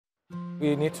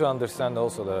We need to understand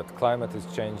also that climate is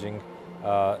changing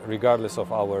regardless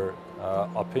of our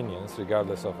opinions,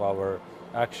 regardless of our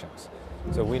actions.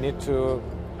 So we need to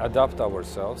adapt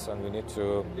ourselves and we need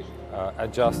to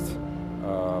adjust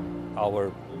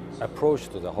our approach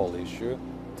to the whole issue,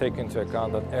 take into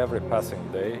account that every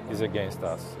passing day is against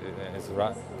us.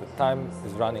 The time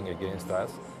is running against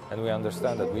us, and we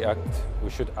understand that we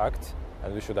should act,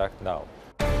 and we should act now.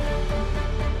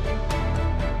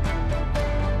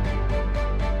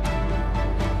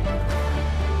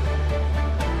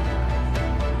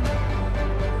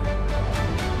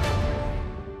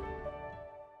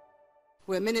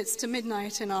 We're minutes to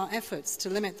midnight in our efforts to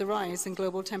limit the rise in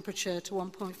global temperature to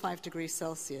 1.5 degrees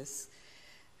Celsius.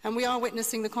 And we are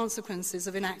witnessing the consequences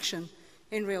of inaction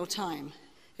in real time.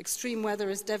 Extreme weather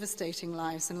is devastating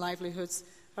lives and livelihoods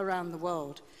around the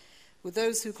world, with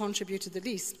those who contributed the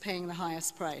least paying the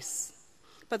highest price.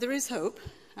 But there is hope,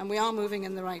 and we are moving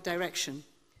in the right direction.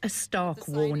 A stark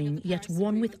warning, yet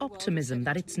one with optimism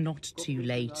that it's not too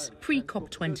late.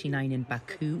 Pre-COP29 in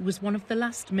Bakú was one of the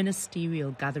last ministerial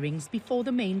gatherings before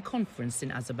the main conference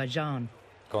in Azerbaijan.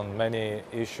 On many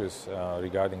issues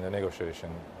regarding the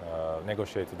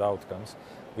negotiated outcomes,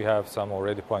 we have some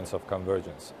already points of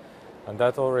convergence. And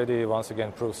that already once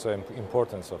again proves the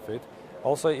importance of it.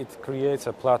 Also, it creates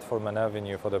a platform and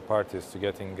avenue for the parties to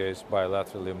get engaged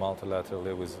bilaterally,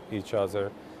 multilaterally with each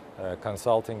other,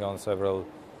 consulting on several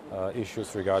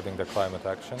issues regarding the climate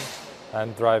action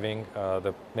and driving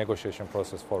the negotiation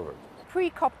process forward.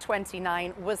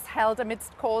 Pre-COP29 was held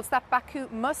amidst calls that Baku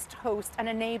must host an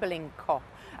enabling COP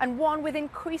and one with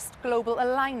increased global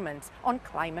alignment on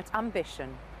climate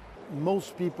ambition.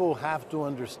 Most people have to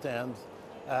understand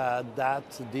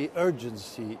that the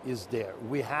urgency is there.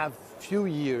 We have few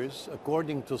years,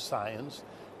 according to science,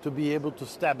 to be able to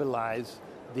stabilize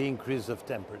the increase of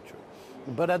temperature.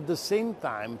 But at the same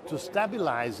time, to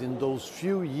stabilize in those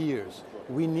few years,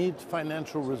 we need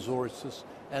financial resources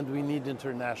and we need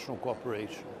international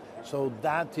cooperation. So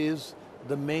that is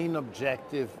the main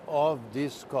objective of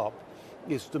this COP,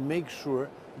 is to make sure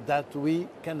that we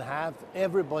can have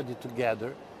everybody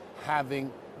together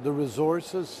having the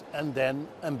resources and then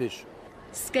ambition.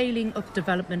 Scaling up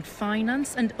development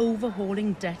finance and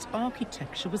overhauling debt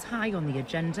architecture was high on the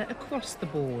agenda across the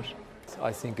board.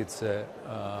 I think it's the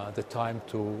time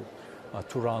to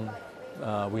run.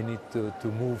 We need to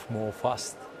move more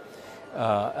fast.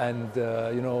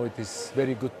 It is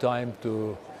very good time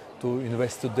to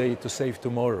invest today to save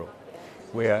tomorrow,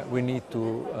 where we need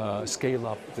to scale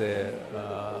up the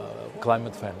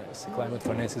climate finance. Climate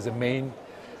finance is a main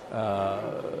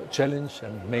challenge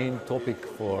and main topic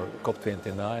for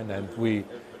COP29, and we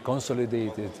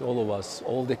consolidated, all of us,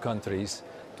 all the countries,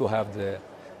 to have the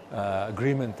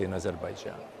agreement in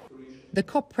Azerbaijan. The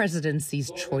COP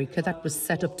presidency's troika that was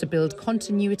set up to build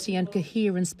continuity and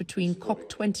coherence between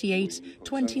COP28,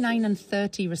 29 and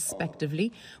 30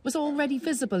 respectively was already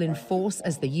visible in force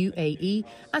as the UAE,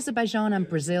 Azerbaijan and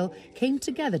Brazil came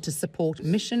together to support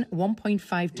Mission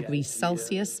 1.5 degrees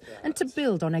Celsius and to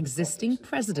build on existing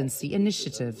presidency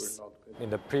initiatives. In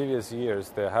the previous years,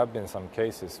 there have been some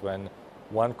cases when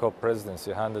one COP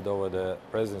presidency handed over the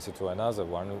presidency to another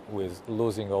one with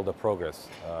losing all the progress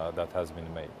that has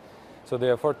been made. So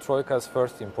therefore, Troika's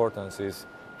first importance is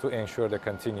to ensure the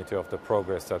continuity of the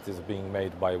progress that is being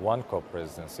made by one COP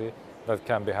presidency that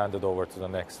can be handed over to the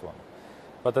next one.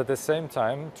 But at the same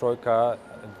time, Troika,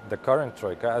 the current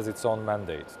Troika, has its own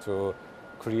mandate to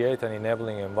create an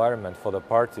enabling environment for the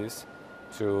parties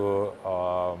to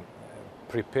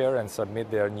prepare and submit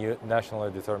their new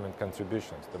nationally determined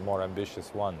contributions, the more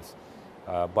ambitious ones,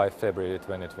 by February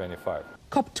 2025.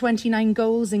 COP29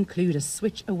 goals include a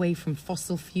switch away from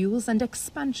fossil fuels and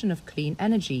expansion of clean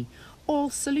energy, all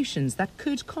solutions that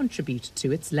could contribute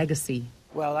to its legacy.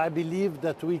 Well, I believe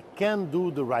that we can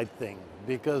do the right thing,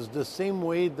 because the same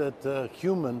way that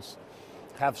humans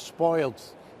have spoiled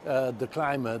the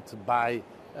climate by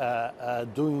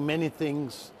doing many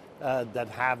things that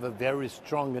have a very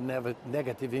strong and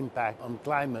negative impact on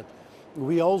climate,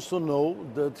 we also know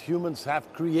that humans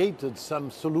have created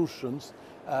some solutions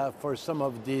for some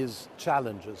of these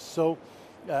challenges. So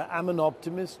I'm an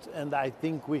optimist, and I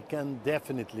think we can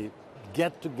definitely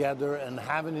get together and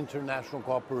have an international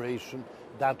cooperation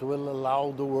that will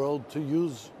allow the world to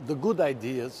use the good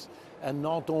ideas and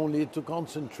not only to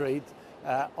concentrate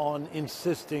on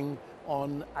insisting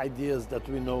on ideas that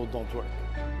we know don't work.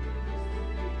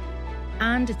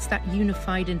 And it's that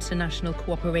unified international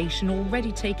cooperation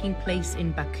already taking place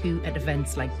in Baku at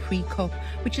events like Pre-COP,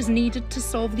 which is needed to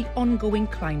solve the ongoing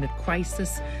climate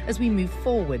crisis as we move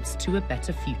forwards to a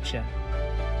better future.